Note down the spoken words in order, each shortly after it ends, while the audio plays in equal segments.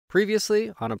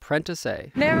Previously on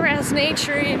ApprenticeEh. Never as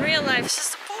nature in real life. It's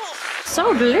just a pool.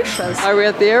 So delicious. Are we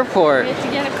at the airport? We have to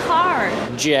get a car.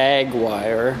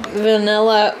 Jaguar.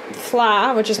 Vanilla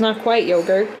fla, which is not quite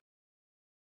yogurt.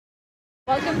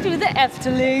 Welcome to the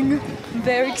Efteling. I'm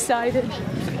very excited.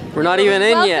 We're not even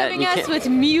in yet. Welcoming us with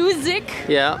music.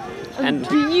 Yeah. And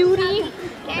beauty.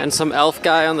 And some elf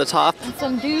guy on the top. And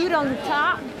some dude on the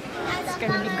top. It's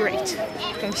gonna be great. It's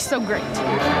gonna be so great.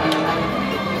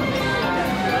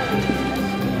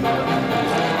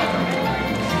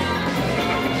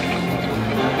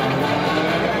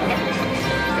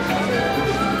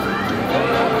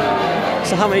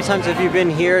 So how many times have you been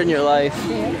here in your life?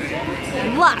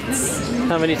 Lots.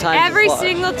 How many times? Every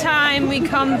single time we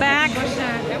come back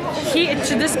here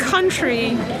to this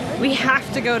country, we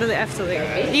have to go to the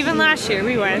Efteling. Even last year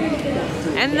we went.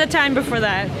 And the time before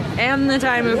that. And the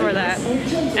time before that.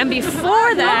 And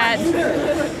before that,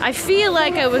 I feel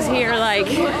like I was here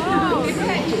like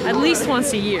at least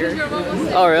once a year.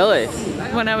 Oh, really?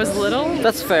 When I was little.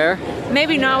 That's fair.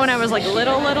 Maybe not when I was like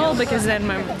little, because then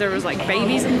there was like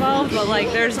babies involved, but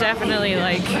like there's definitely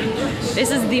like, this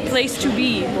is the place to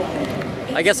be.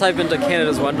 I guess I've been to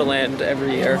Canada's Wonderland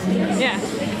every year. Yeah.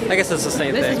 I guess it's the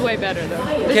same thing. This is way better though.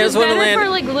 Canada's Wonderland for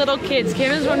like little kids.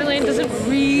 Canada's Wonderland doesn't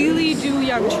really do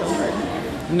young children.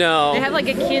 No. They have like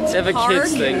a kids park. They have a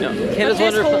kids thing. No.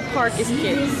 This whole park is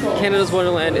kids. Canada's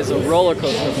Wonderland is a roller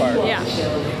coaster park. Yeah.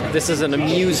 This is an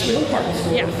amusement park.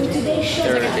 Yeah.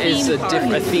 There is a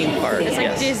different theme park. It's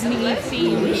like Disney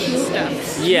themed stuff.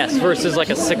 Yes, versus like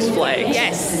a Six Flags.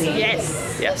 Yes, yes.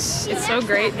 Yes. It's so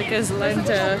great because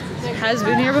Lenta has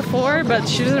been here before, but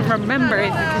she doesn't remember it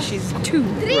because she's 2.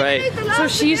 Right. So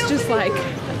she's just like,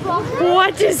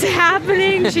 what is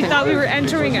happening? She thought we were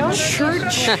entering a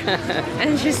church.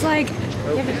 And she's like,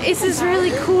 yeah, but this is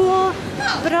really cool,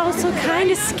 but also kind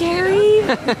of scary.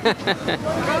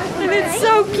 And it's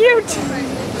so cute.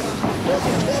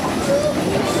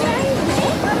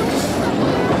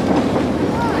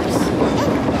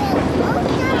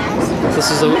 This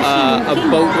is a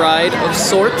boat ride of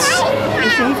sorts,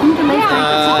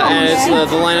 and it's,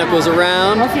 the lineup goes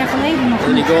around, and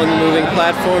then you go on the moving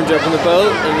platform, jump in the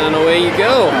boat, and then away you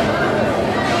go.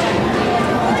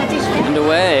 And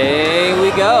away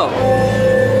we go.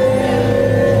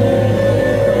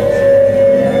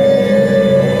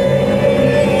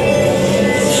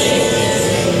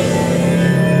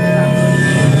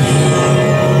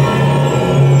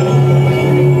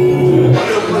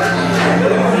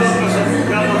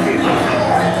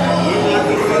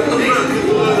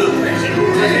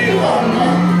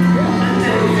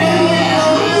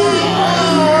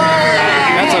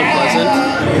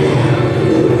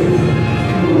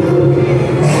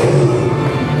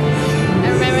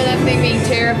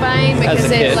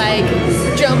 Because it like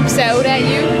jumps out at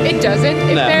you. It doesn't.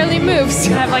 It barely moves. I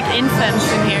have like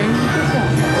incense in here.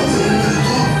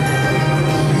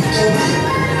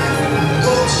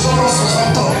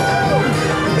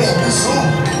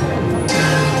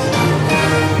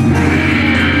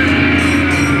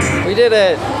 We did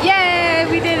it! Yay!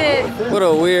 We did it! What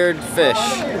a weird fish.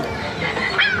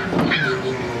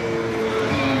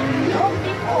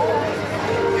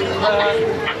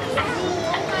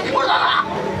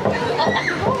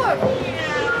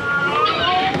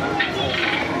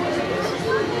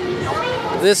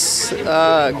 This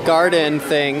garden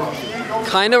thing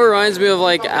kind of reminds me of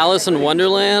like Alice in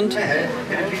Wonderland.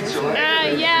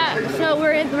 Yeah, so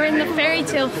we're in the fairy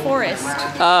tale forest.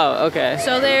 Oh, okay.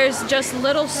 So there's just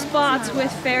little spots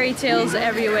with fairy tales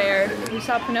everywhere. We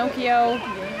saw Pinocchio.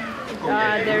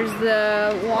 There's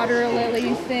the water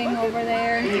lily thing over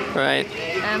there. Right.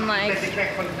 And like,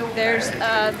 there's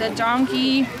the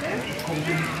donkey.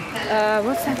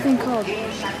 What's that thing called?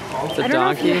 The I don't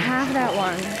know if you have that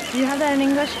one. Do you have that in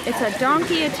English? It's a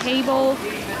donkey, a table,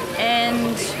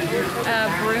 and a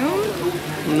broom.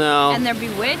 No. And they're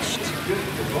bewitched.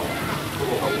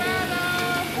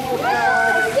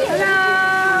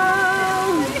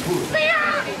 Hello!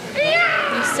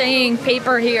 He's saying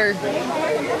paper here.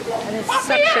 And it's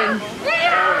suction.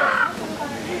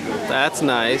 That's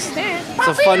nice. It's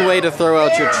a fun way to throw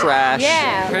out your trash.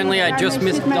 Yeah. Apparently I just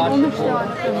missed dodgeball.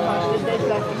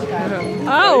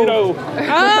 Oh!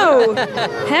 Oh!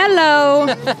 Hello!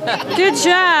 Good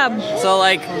job! So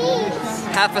like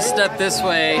half a step this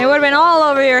way. It would have been all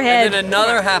over your head. And then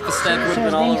another half a step would have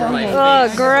been all over my face. Oh,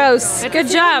 gross. Good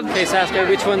job. Okay, Saskia,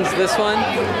 which one's this one?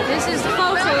 This is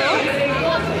Photo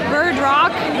Bird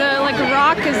Rock. The like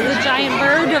rock is the giant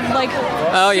bird of like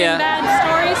Sinbad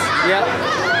stories. Yep.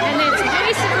 And it's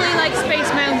basically like Space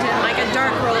Mountain, like a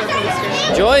dark roller coaster.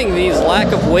 Enjoying these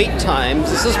lack of wait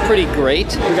times. This is pretty great.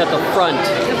 We got the front.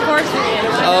 The course we did.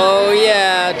 Oh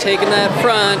yeah, taking that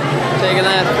front. Taking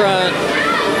that front.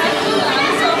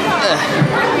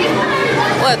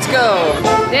 Let's go.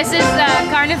 This is the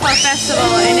Carnival Festival,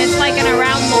 and it's like an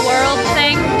around the world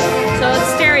thing. So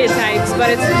it's stereotypes, but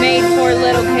it's made for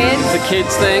little kids. It's a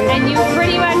kids thing. And you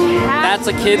pretty much have. That's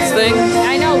a kids thing.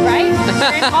 I know, right?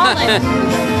 You're in Holland.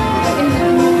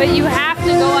 But you have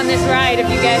to go on this ride if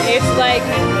you get. It's like,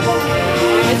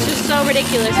 it's just so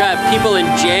ridiculous. Got people in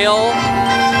jail.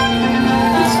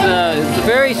 It's a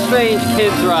very strange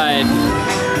kids ride.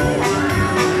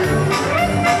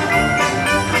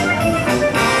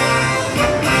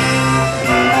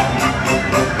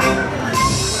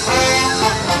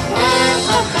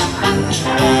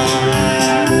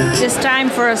 It's time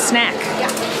for a snack.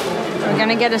 We're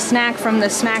gonna get a snack from the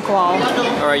snack wall.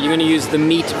 All right, you're gonna use the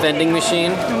meat vending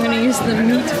machine. I'm gonna use the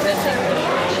meat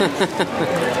vending machine.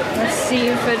 Let's see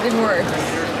if it works.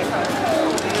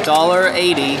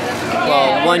 $1.80.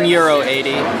 Well,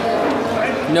 €1.80.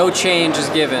 No change is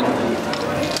given.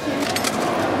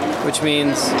 Which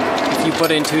means if you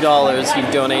put in $2, you've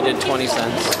donated 20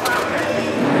 cents.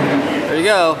 There you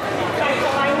go.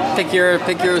 Pick your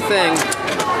thing.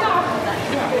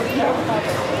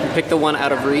 Pick the one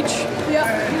out of reach. Yep.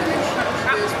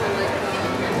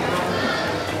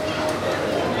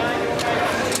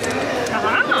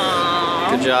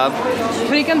 Good job.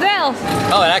 We can tell.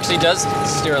 Oh, it actually does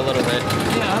steer a little bit.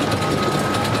 Yeah.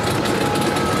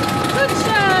 Good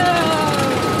job.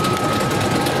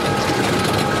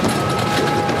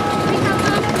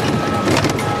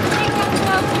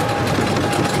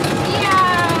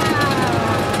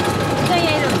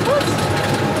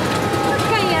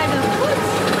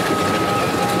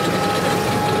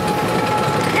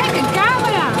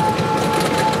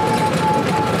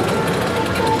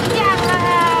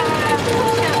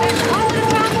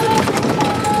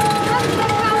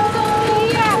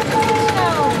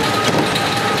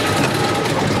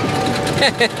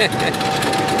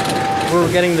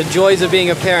 We're getting the joys of being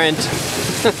a parent.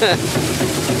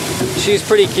 She's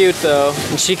pretty cute though,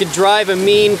 and she could drive a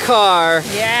mean car.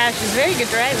 Yeah, she's a very good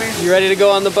driver. You ready to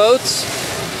go on the boats?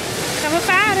 Kom op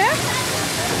vader.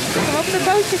 Kom op de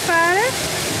bootje vader.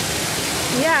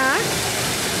 Ja.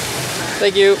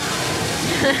 Thank you.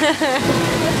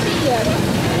 Wat zie je?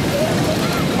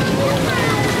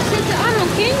 Er zitten allemaal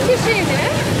kindjes in, hè?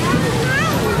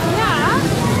 Ja.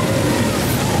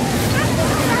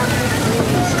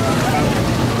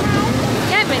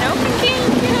 Jij bent ook een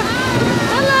kindje.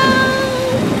 Hallo.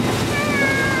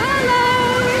 Hallo.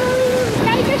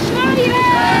 Kijk eens zwaaien.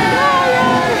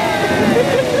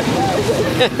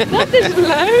 Dat is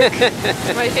leuk.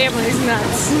 My family is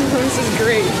nuts. This is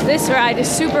great. This ride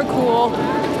is super cool,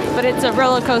 but it's a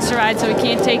roller coaster ride, so we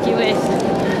can't take you with.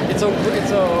 It's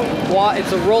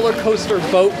a roller coaster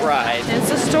boat ride. And it's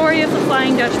the story of the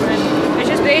Flying Dutchman, which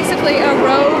is basically a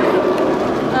rogue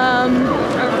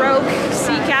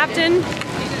sea captain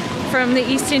from the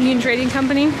East Indian Trading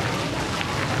Company.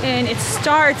 And it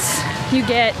starts, you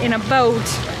get in a boat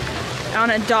on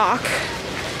a dock,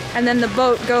 and then the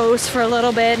boat goes for a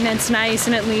little bit and it's nice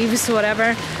and it leaves,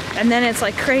 whatever. And then it's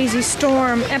like crazy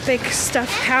storm, epic stuff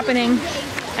happening.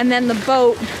 And then the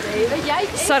boat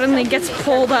suddenly gets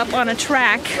pulled up on a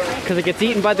track. Because it gets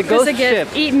eaten by the ghost ship.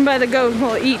 Eaten by the ghost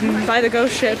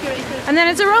ship. And then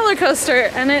it's a roller coaster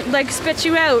and it like spits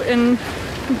you out and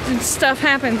stuff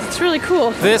happens. It's really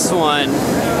cool. This one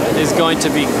is going to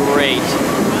be great.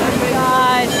 Oh my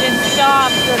god, it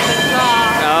stops at the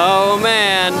top. Oh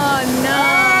man. Oh no.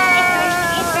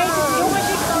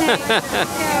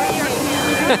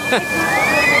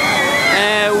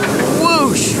 And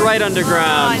whoosh, right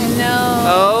underground. Oh no.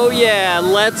 Oh yeah,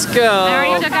 let's go. I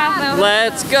already took off though.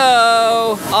 Let's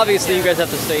go. Obviously you guys have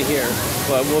to stay here,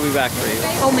 but we'll be back for you.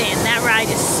 Oh man, that ride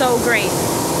is so great.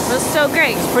 It was so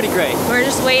great. It's pretty great. We're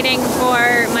just waiting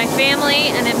for my family,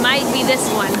 and it might be this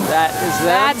one. That is them?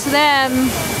 That's them.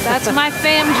 That's my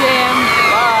fam jam.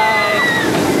 Bye.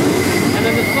 And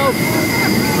then the smoke.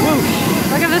 Whoosh.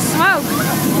 Look at the smoke.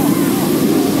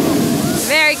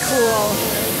 Very cool.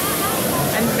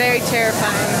 And very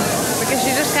terrifying. Because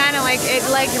you just kind of like, it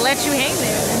like lets you hang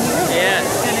there. Yeah.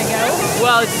 It's gonna go.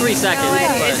 Well, it's 3 seconds. No idea.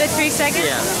 But Is it 3 seconds?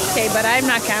 Yeah. Okay, but I'm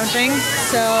not counting.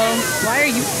 So why are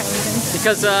you counting?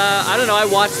 because I don't know, I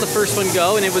watched the first one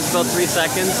go and it was about 3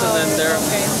 seconds, and then they're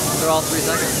all 3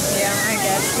 seconds. Yeah, I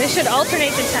guess. They should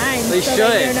alternate the time. They so should.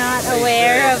 That you're not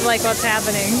aware of like what's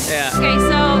happening. Yeah. Okay,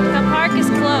 so the park is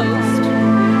closed,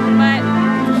 but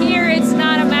here it's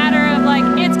not a matter of like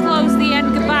it's closed, the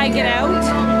end, goodbye, get out.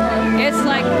 It's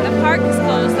like the park is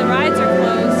closed, the rides are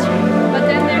closed, but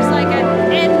then there's like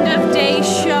an end of day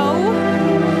show,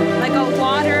 like a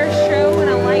water show and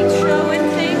a light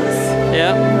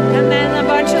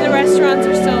restaurants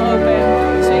are still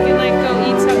open, so you can like go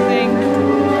eat something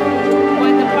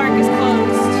when the park is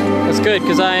closed. That's good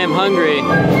because I am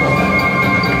hungry.